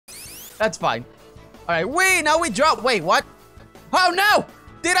That's fine. All right, wait, now we drop. Wait, what? Oh, no.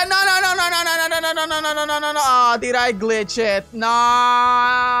 Did I? No. Oh, did I glitch it?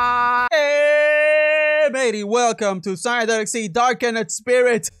 No. Hey, matey, welcome to Sonic.exe Darkened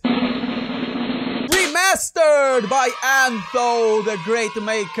Spirit. Remastered by Antho, the great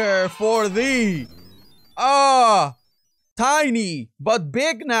maker for thee. Tiny, but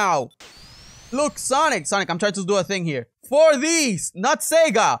big now. Look, Sonic, I'm trying to do a thing here. For these, not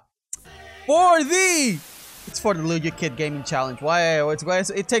Sega. For thee. It's for the Luigi Kid Gaming Challenge. Why?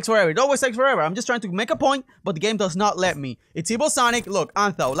 It takes forever. It always takes forever. I'm just trying to make a point, but the game does not let me. It's Evil Sonic. Look,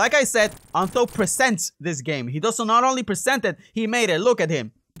 Antho. Like I said, Antho presents this game. He does not only present it, he made it. Look at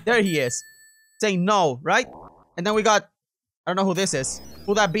him. There he is. Saying no, right? And then we got... I don't know who this is.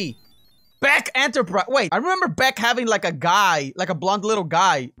 Who that be? Beck Enterprise. Wait, I remember Beck having like a guy. Like a blonde little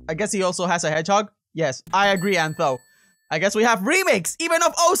guy. I guess he also has a hedgehog. Yes, I agree, Antho. I guess we have remakes, even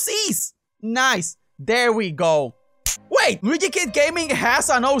of OCs. Nice. There we go. Wait, Luigi Kid Gaming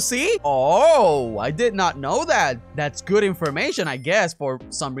has an OC? Oh, I did not know that. That's good information, I guess, for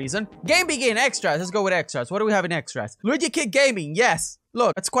some reason. Game Begin, extras. Let's go with extras. What do we have in extras? Luigi Kid Gaming, yes.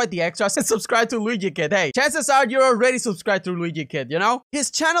 Look, that's quite the extras. Subscribe to Luigi Kid. Hey, chances are you're already subscribed to Luigi Kid, you know?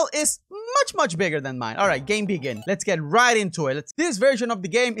 His channel is much bigger than mine. All right, game begin. Let's get right into it. This version of the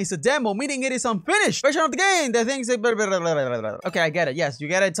game is a demo, meaning it is unfinished. Version of the game, the things... Okay, I get it. Yes, you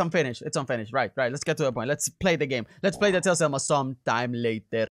get it. It's unfinished. It's unfinished. Right. Let's get to the point. Let's play the game. Let's play the Tales Elma sometime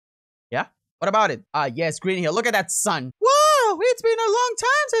later. Yeah? What about it? Yes, Green Hill. Look at that sun. Whoa, it's been a long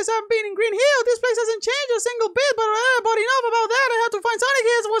time since I've been in Green Hill. This place hasn't changed a single bit, but enough about that. I had to find Sonic.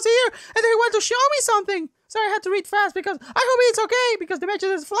 He was here, and then he wanted to show me something. Sorry, I had to read fast because I hope it's okay because the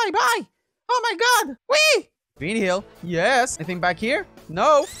matches fly by. Oh my god! Whee! Green Hill. Yes. Anything back here?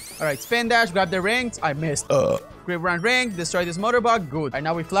 No. Alright, spin dash, grab the rings. I missed. Grip round ring, destroy this motorbug. Good. Alright,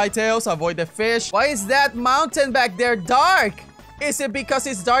 now we fly tails, avoid the fish. Why is that mountain back there dark? Is it because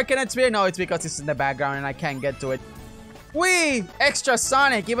it's dark and it's weird? No, it's because it's in the background and I can't get to it. Whee! Extra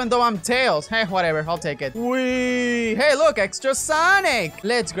Sonic, even though I'm Tails. Hey, whatever, I'll take it. Whee! Hey, look, extra Sonic!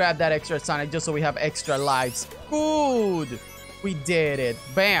 Let's grab that extra Sonic just so we have extra lives. Good! We did it.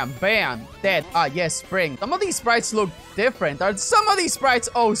 Bam, bam, dead. Yes, spring. Some of these sprites look different. Are some of these sprites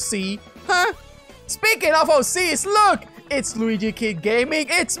OC? Huh? Speaking of OCs, look! It's Luigi Kid Gaming.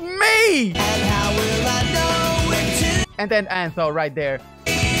 It's me! And how will I know it to... And then Antho right there.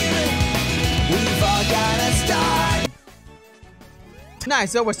 We've all gotta start.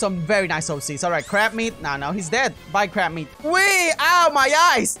 Nice, there were some very nice OCs. Alright, Crab Meat. No, he's dead. Bye, Crab Meat. Whee! Ow, my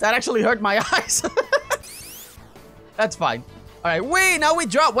eyes! That actually hurt my eyes. That's fine. Alright, wait, now we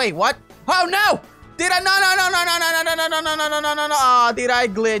drop. Wait, what? Oh, no! Did I? No. Oh, did I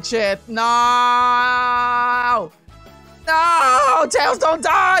glitch it? No! No! Tails, don't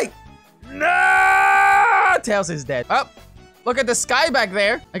die! No! Tails is dead. Oh, look at the sky back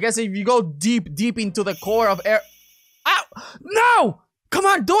there. I guess if you go deep into the core of air... Ow! No! Come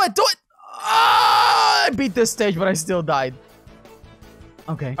on, do it! Oh, I beat this stage, but I still died.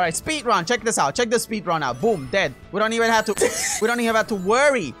 Okay. All right, speed run. Check this out. Check the speed run out. Boom, dead. We don't even have to. We don't even have to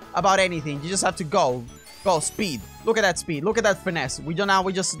worry about anything. You just have to go. Speed. Look at that speed. Look at that finesse. We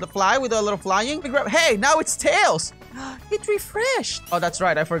just fly with a little flying. Hey, now it's Tails. It refreshed. Oh, that's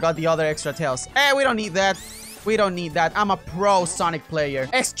right. I forgot the other extra Tails. Hey, we don't need that. We don't need that. I'm a pro Sonic player.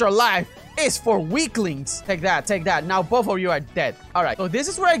 Extra life is for weaklings. Take that, take that. Now both of you are dead. All right, so this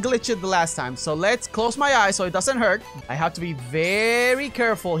is where I glitched it the last time. So let's close my eyes so it doesn't hurt. I have to be very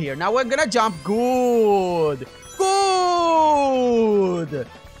careful here. Now we're gonna jump. Good. Good.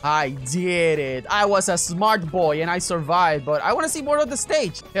 I did it. I was a smart boy and I survived, but I want to see more of the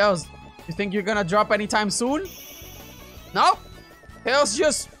stage. Tails, you think you're gonna drop anytime soon? No? Tails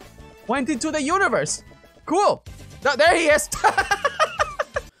just went into the universe. Cool. There he is.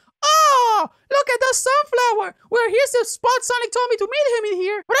 Oh, look at the sunflower. Well, here's the spot Sonic told me to meet him in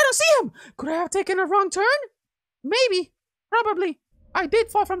here, but I don't see him. Could I have taken a wrong turn? Maybe. Probably. I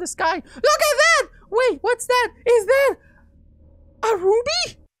did fall from the sky. Look at that. Wait, what's that? Is that a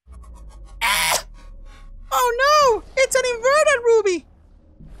ruby? Ah! Oh no, it's an inverted ruby.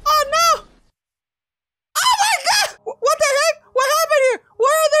 Oh no. Oh my god. What the heck? What happened here? Why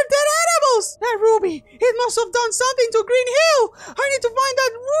are there dead animals? That ruby, it must have done something to Green Hill. I need to find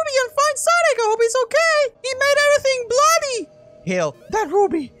that ruby and find Sonic. I hope he's okay. He made everything bloody. Hill, that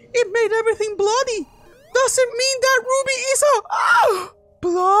ruby, it made everything bloody. Doesn't mean that ruby is a...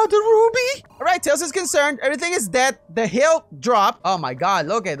 blood ruby? All right, Tails is concerned. Everything is dead. The hill dropped. Oh my god,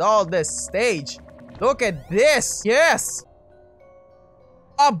 look at all this stage. Look at this. Yes.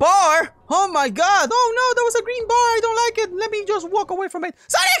 A bar? Oh my god. Oh no, there was a green bar. I don't like it. Let me just walk away from it.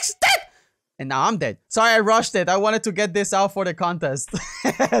 Sonic's dead! And now I'm dead. Sorry, I rushed it. I wanted to get this out for the contest.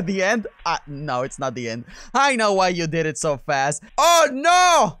 The end? No, it's not the end. I know why you did it so fast. Oh,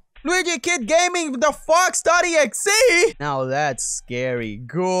 no! Luigi Kid Gaming, the Fox.exe! Now that's scary.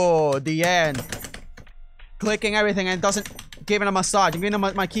 Good. The end. Clicking everything and it doesn't... Giving a massage. I'm giving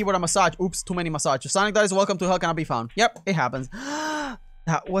my keyboard a massage. Oops, too many massages. Sonic that is welcome to hell cannot be found. Yep, it happens.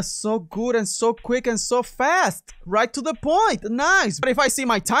 That was so good and so quick and so fast. Right to the point. Nice. But if I see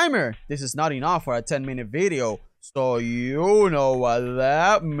my timer, this is not enough for a 10-minute video. So you know what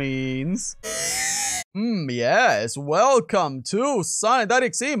that means. Yes. Welcome to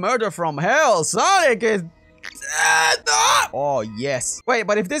Sonic.exe Murder from Hell. Sonic is... Oh, yes. Wait,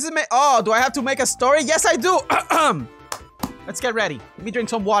 but if this is... Oh, do I have to make a story? Yes, I do. Let's get ready. Let me drink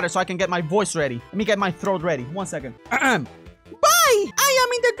some water so I can get my voice ready. Let me get my throat ready. 1 second. Bye! I am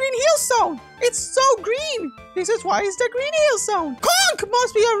in the Green Hill Zone. It's so green. This is why it's the Green Hill Zone. Conk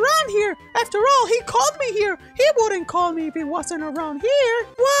must be around here. After all, he called me here. He wouldn't call me if he wasn't around here.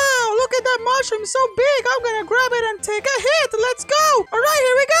 Wow, look at that mushroom. So big. I'm gonna grab it and take a hit. Let's go. All right,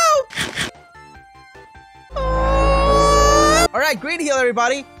 here we go. All right, Green Hill,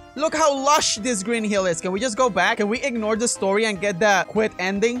 everybody. Look how lush this Green Hill is. Can we just go back? Can we ignore the story and get the quit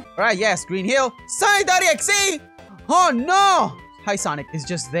ending? All right, yes, Green Hill. Sonic.exe! Oh, no! Hi, Sonic. It's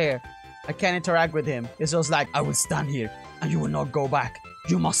just there. I can't interact with him. It's just like, I will stand here and you will not go back.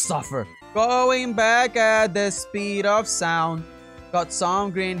 You must suffer. Going back at the speed of sound. Got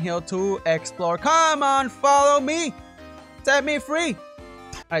some Green Hill to explore. Come on, follow me. Set me free.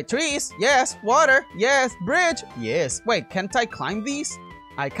 All right, trees. Yes. Water. Yes. Bridge. Yes. Wait, can't I climb these?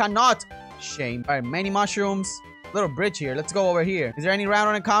 I cannot. Shame. All right, many mushrooms. Little bridge here. Let's go over here. Is there any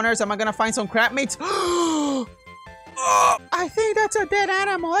round encounters? Am I gonna find some crab meat? I think that's a dead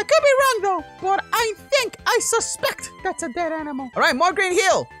animal. I could be wrong though, but I suspect that's a dead animal. All right, more Green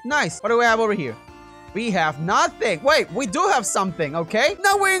Hill. Nice. What do we have over here? We have nothing. Wait, we do have something, okay?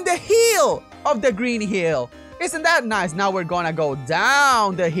 Now we're in the hill of the Green Hill. Isn't that nice? Now we're gonna go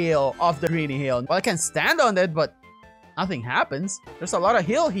down the hill of the Green Hill. Well, I can stand on it, but nothing happens. There's a lot of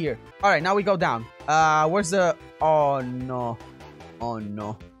hill here. All right, now we go down. Where's the... Oh, no. Oh,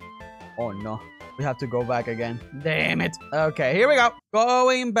 no. Oh, no. We have to go back again. Damn it. Okay, here we go.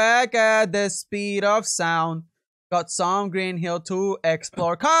 Going back at the speed of sound. Got some Green Hill to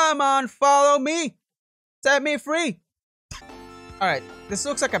explore. Come on, follow me. Set me free. All right, this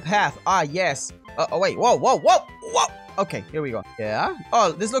looks like a path. Ah, yes. Oh, wait. Whoa, whoa, whoa, whoa. Okay, here we go. Yeah.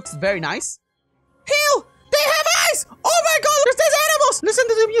 Oh, this looks very nice. Hill! They have eyes! Oh my god, there's animals! Listen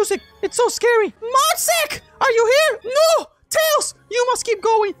to the music. It's so scary. Modsec! Are you here? No! Tails! You must keep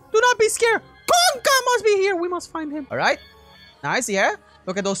going. Do not be scared. Conka must be here. We must find him. All right. Nice, yeah.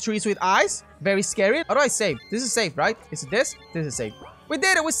 Look at those trees with eyes. Very scary. How do I save? This is safe, right? Is it this? This is safe. We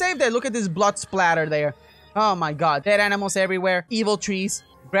did it. We saved it. Look at this blood splatter there. Oh my god. Dead animals everywhere. Evil trees.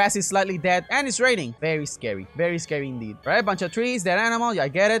 Grass is slightly dead. And it's raining. Very scary. Very scary indeed. All right. Bunch of trees. Dead animal. Yeah, I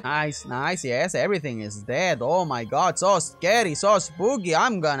get it. Nice. Nice. Yes. Everything is dead. Oh my god. So scary. So spooky.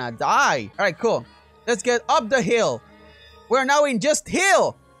 I'm gonna die. All right. Cool. Let's get up the hill. We're now in just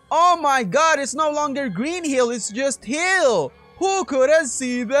hill. Oh my god. It's no longer Green Hill. It's just hill. Who could have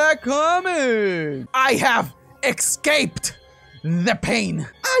seen that coming? I have escaped the pain.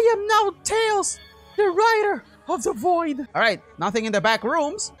 I am now Tails, the rider of the void. All right, nothing in the back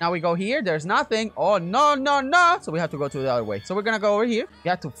rooms. Now we go here. There's nothing. Oh, no, no, no. So we have to go to the other way. So we're going to go over here. We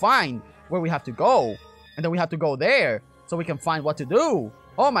have to find where we have to go. And then we have to go there so we can find what to do.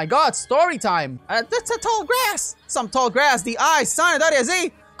 Oh my god, story time. That's a tall grass. Some tall grass. The eyes.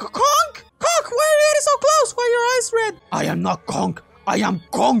 Sonic.exe. Conk! Conk, why are you so close? Why are your eyes red? I am not Conk. I am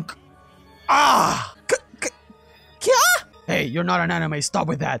Conk. Ah! Kya? Hey, you're not an anime. Stop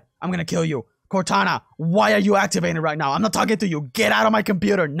with that. I'm gonna kill you. Cortana, why are you activating right now? I'm not talking to you. Get out of my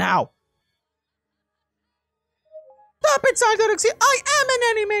computer now. Stop it, Sonic.exe. I am an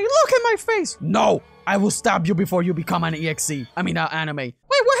anime. Look at my face. No, I will stab you before you become an EXE. I mean, anime. Wait,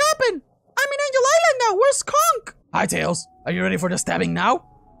 what happened? I'm in Angel Island now. Where's Conk? Hi, Tails. Are you ready for the stabbing now?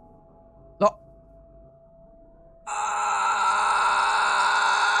 No.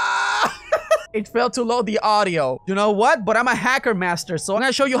 It failed to load the audio. You know what? But I'm a hacker master, so I'm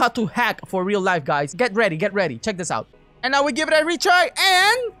gonna show you how to hack for real life, guys. Get ready, get ready. Check this out. And now we give it a retry,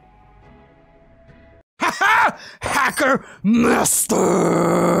 and... Haha! Hacker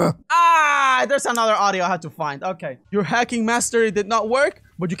master! Ah! There's another audio I had to find. Okay. Your hacking mastery did not work,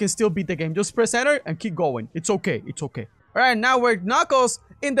 but you can still beat the game. Just press enter and keep going. It's okay. It's okay. Alright, now we're Knuckles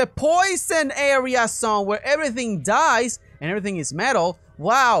in the poison area zone where everything dies and everything is metal.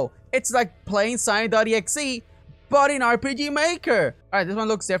 Wow. It's like playing Sonic.exe, bought in RPG Maker. All right, this one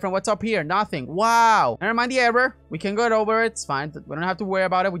looks different. What's up here? Nothing. Wow. Never mind the error. We can go over it. It's fine. We don't have to worry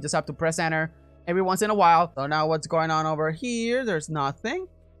about it. We just have to press enter every once in a while. So now what's going on over here? There's nothing.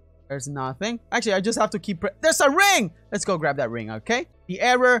 There's nothing. Actually, I just have to keep... There's a ring! Let's go grab that ring, okay? The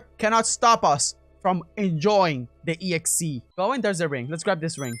error cannot stop us from enjoying the EXE. Going, there's the ring. Let's grab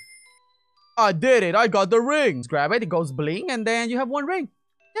this ring. I did it. I got the ring. Let's grab it. It goes bling, and then you have one ring.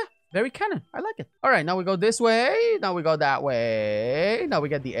 Yeah, very canon. I like it. All right, now we go this way. Now we go that way. Now we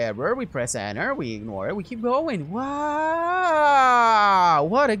get the error. We press enter. We ignore it. We keep going. Wow.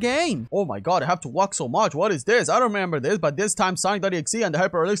 What a game. Oh my god, I have to walk so much. What is this? I don't remember this, but this time Sonic.exe and the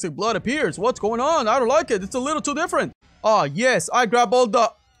hyper-realistic blood appears. What's going on? I don't like it. It's a little too different. Oh, yes. I grab all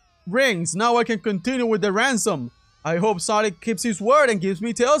the rings. Now I can continue with the ransom. I hope Sonic keeps his word and gives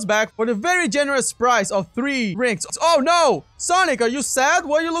me Tails back for the very generous price of 3 rings. Oh no! Sonic, are you sad?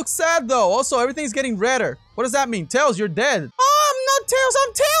 Why you look sad though? Also, everything's getting redder. What does that mean? Tails, you're dead. Oh, I'm not Tails.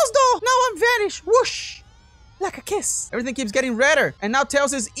 I'm Tails though. Now I'm vanished. Whoosh. Like a kiss. Everything keeps getting redder. And now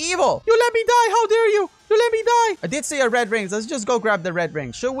Tails is evil. You let me die. How dare you? You let me die. I did see a red ring. Let's just go grab the red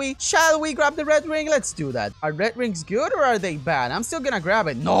ring. Should we? Shall we grab the red ring? Let's do that. Are red rings good or are they bad? I'm still gonna grab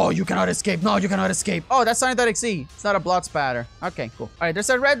it. No, you cannot escape. No, you cannot escape. Oh, that's Sonic.exe. It's not a blood spatter. Okay, cool. All right, there's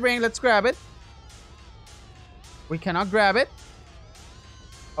a red ring. Let's grab it. We cannot grab it.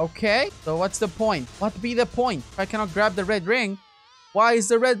 Okay, so what's the point? What be the point? If I cannot grab the red ring, why is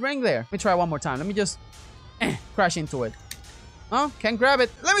the red ring there? Let me try one more time. Let me just crash into it. Oh, can't grab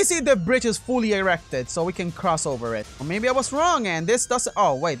it. Let me see if the bridge is fully erected so we can cross over it. Or maybe I was wrong and this doesn't...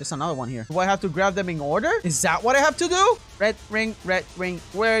 Oh, wait, there's another one here. Do I have to grab them in order? Is that what I have to do? Red ring,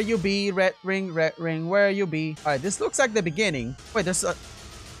 where you be? Red ring, where you be? All right, this looks like the beginning. Wait, there's a...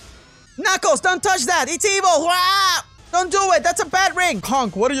 Knuckles, don't touch that! It's evil! Wah! Don't do it! That's a bad ring!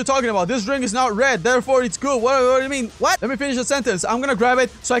 Conk, what are you talking about? This ring is not red, therefore it's good. What do you mean? What? Let me finish the sentence. I'm gonna grab it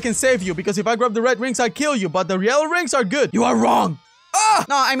so I can save you, because if I grab the red rings, I kill you, but the yellow rings are good. You are wrong! Ah!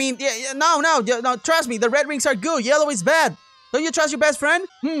 No, I mean, no, trust me, the red rings are good, yellow is bad. Don't you trust your best friend?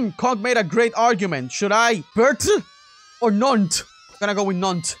 Conk made a great argument. Should I Bert or Nont? I'm gonna go with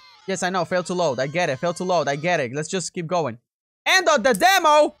Nont. Yes, I know, failed to load. I get it, failed to load. I get it. Let's just keep going. End of the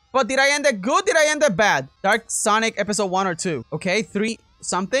demo! But did I end it good? Did I end it bad? Dark Sonic episode 1 or 2. Okay, 3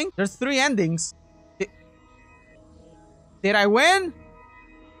 something. There's 3 endings. Did I win?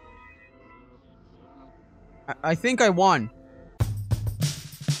 I think I won.